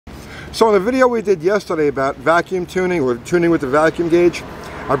So in the video we did yesterday about vacuum tuning or tuning with the vacuum gauge,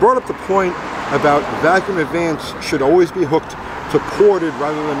 I brought up the point about vacuum advance should always be hooked to ported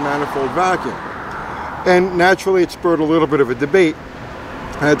rather than manifold vacuum. And naturally it spurred a little bit of a debate.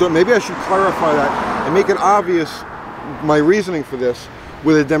 And I thought maybe I should clarify that and make it obvious my reasoning for this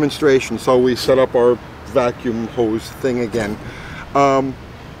with a demonstration. So we set up our vacuum hose thing again.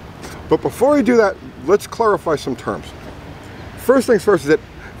 But before I do that, let's clarify some terms. First things first is that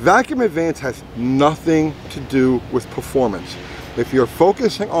vacuum advance has nothing to do with performance. If you're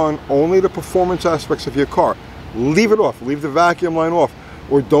focusing on only the performance aspects of your car, leave it off, leave the vacuum line off,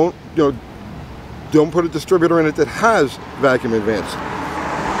 or don't put a distributor in it that has vacuum advance.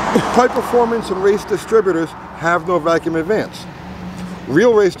 High performance and race distributors have no vacuum advance.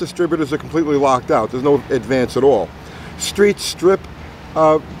 Real race distributors are completely locked out. There's no advance at all. Street strip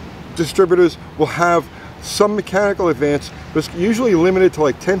distributors will have some mechanical advance, but it's usually limited to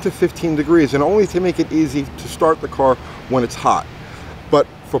like 10 to 15 degrees and only to make it easy to start the car when it's hot. But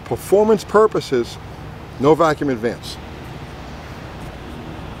for performance purposes, no vacuum advance.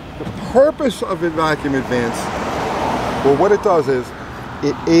 The purpose of a vacuum advance, well, what it does is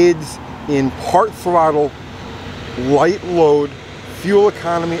it aids in part throttle, light load, fuel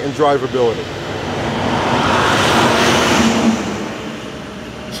economy, and drivability.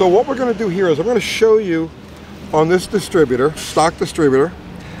 So what we're going to do here is I'm going to show you on this distributor, stock distributor,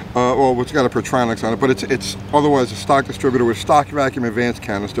 well, it's got a Pertronix on it, but it's otherwise a stock distributor with stock vacuum advance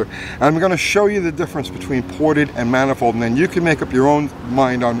canister. And I'm going to show you the difference between ported and manifold, and then you can make up your own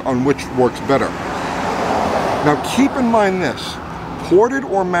mind on which works better. Now keep in mind this, ported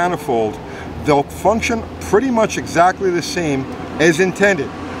or manifold, they'll function pretty much exactly the same as intended.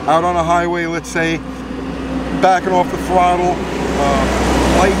 Out on a highway, let's say, backing off the throttle,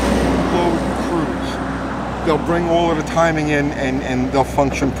 light load cruise. They'll bring all of the timing in and they'll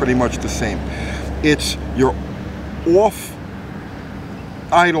function pretty much the same. It's your off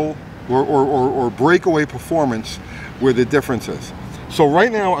idle or breakaway performance where the difference is. So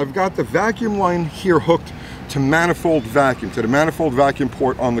right now I've got the vacuum line here hooked to manifold vacuum, to the manifold vacuum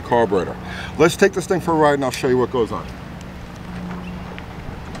port on the carburetor. Let's take this thing for a ride and I'll show you what goes on.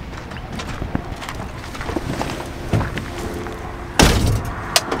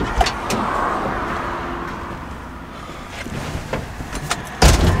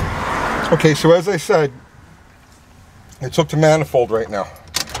 Okay, so as I said, it's hooked to manifold right now.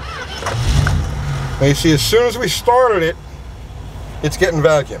 Now you see, as soon as we started it, it's getting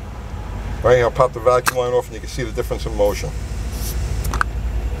vacuum. Right, I'll pop the vacuum line off and you can see the difference in motion.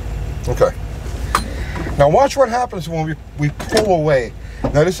 Okay. Now watch what happens when we pull away.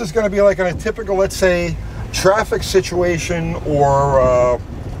 Now this is going to be like in a typical, let's say, traffic situation, or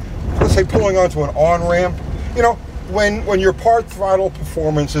let's say pulling onto an on-ramp. You know, when your part throttle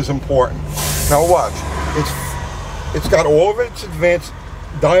performance is important. Now watch, it's got all of its advance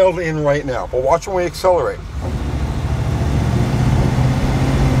dialed in right now, but watch when we accelerate.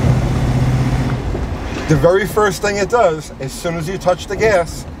 The very first thing it does, as soon as you touch the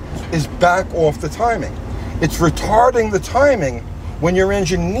gas, is back off the timing. It's retarding the timing when your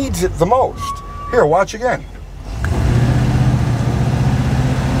engine needs it the most. Here, watch again.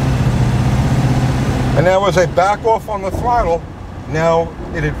 And now as I back off on the throttle, now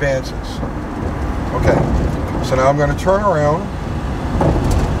it advances. Okay, so now I'm going to turn around.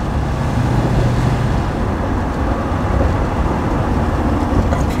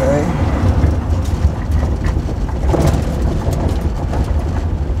 Okay.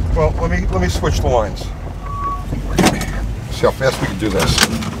 Well, let me switch the lines. See how fast we can do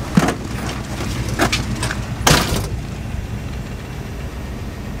this.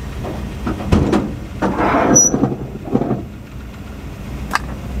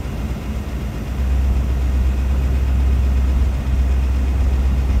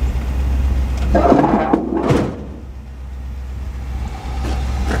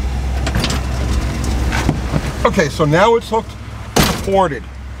 Okay, so now it's hooked to ported.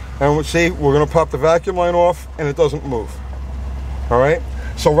 And we'll see, we're going to pop the vacuum line off and it doesn't move. All right?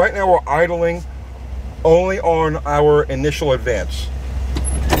 So right now we're idling only on our initial advance.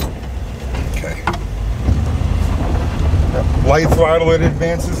 Okay. Now, light throttle, it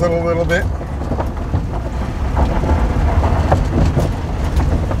advances it a little bit.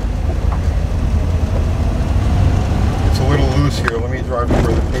 It's a little loose here. Let me drive to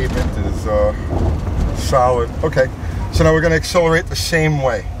where the pavement is solid. Okay, so now we're going to accelerate the same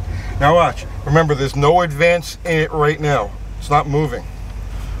way. Now watch. Remember, there's no advance in it right now. It's not moving.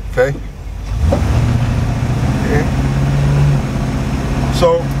 Okay?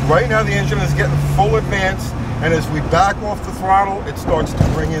 So right now the engine is getting full advance And as we back off the throttle, it starts to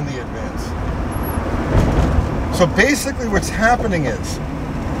bring in the advance. So basically what's happening is,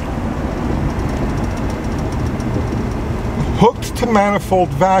 hooked to manifold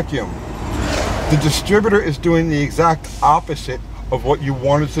vacuum, the distributor is doing the exact opposite of what you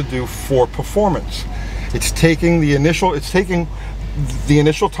wanted to do for performance. It's taking the initial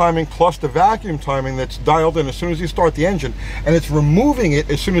timing plus the vacuum timing that's dialed in as soon as you start the engine, and it's removing it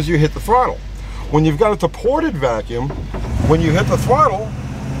as soon as you hit the throttle. When you've got it to ported vacuum, when you hit the throttle,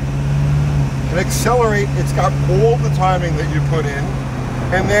 it accelerates, it's got all the timing that you put in,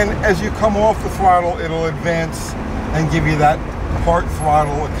 and then as you come off the throttle, it'll advance and give you that part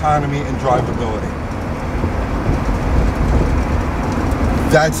throttle economy and drivability.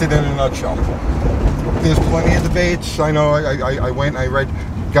 That's it in a nutshell. There's plenty of debates. I know I went and I read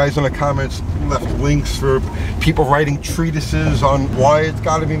guys in the comments left links for people writing treatises on why it's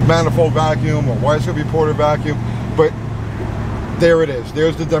got to be manifold vacuum or why it's going to be ported vacuum, but there it is.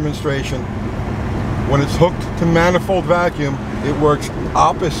 There's the demonstration. When it's hooked to manifold vacuum, it works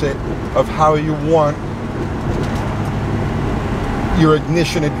opposite of how you want your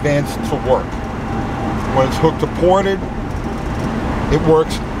ignition advance to work. When it's hooked to ported, it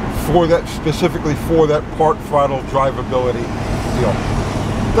works for that, specifically for that part throttle drivability deal.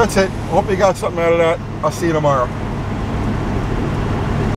 That's it. Hope you got something out of that. I'll see you tomorrow.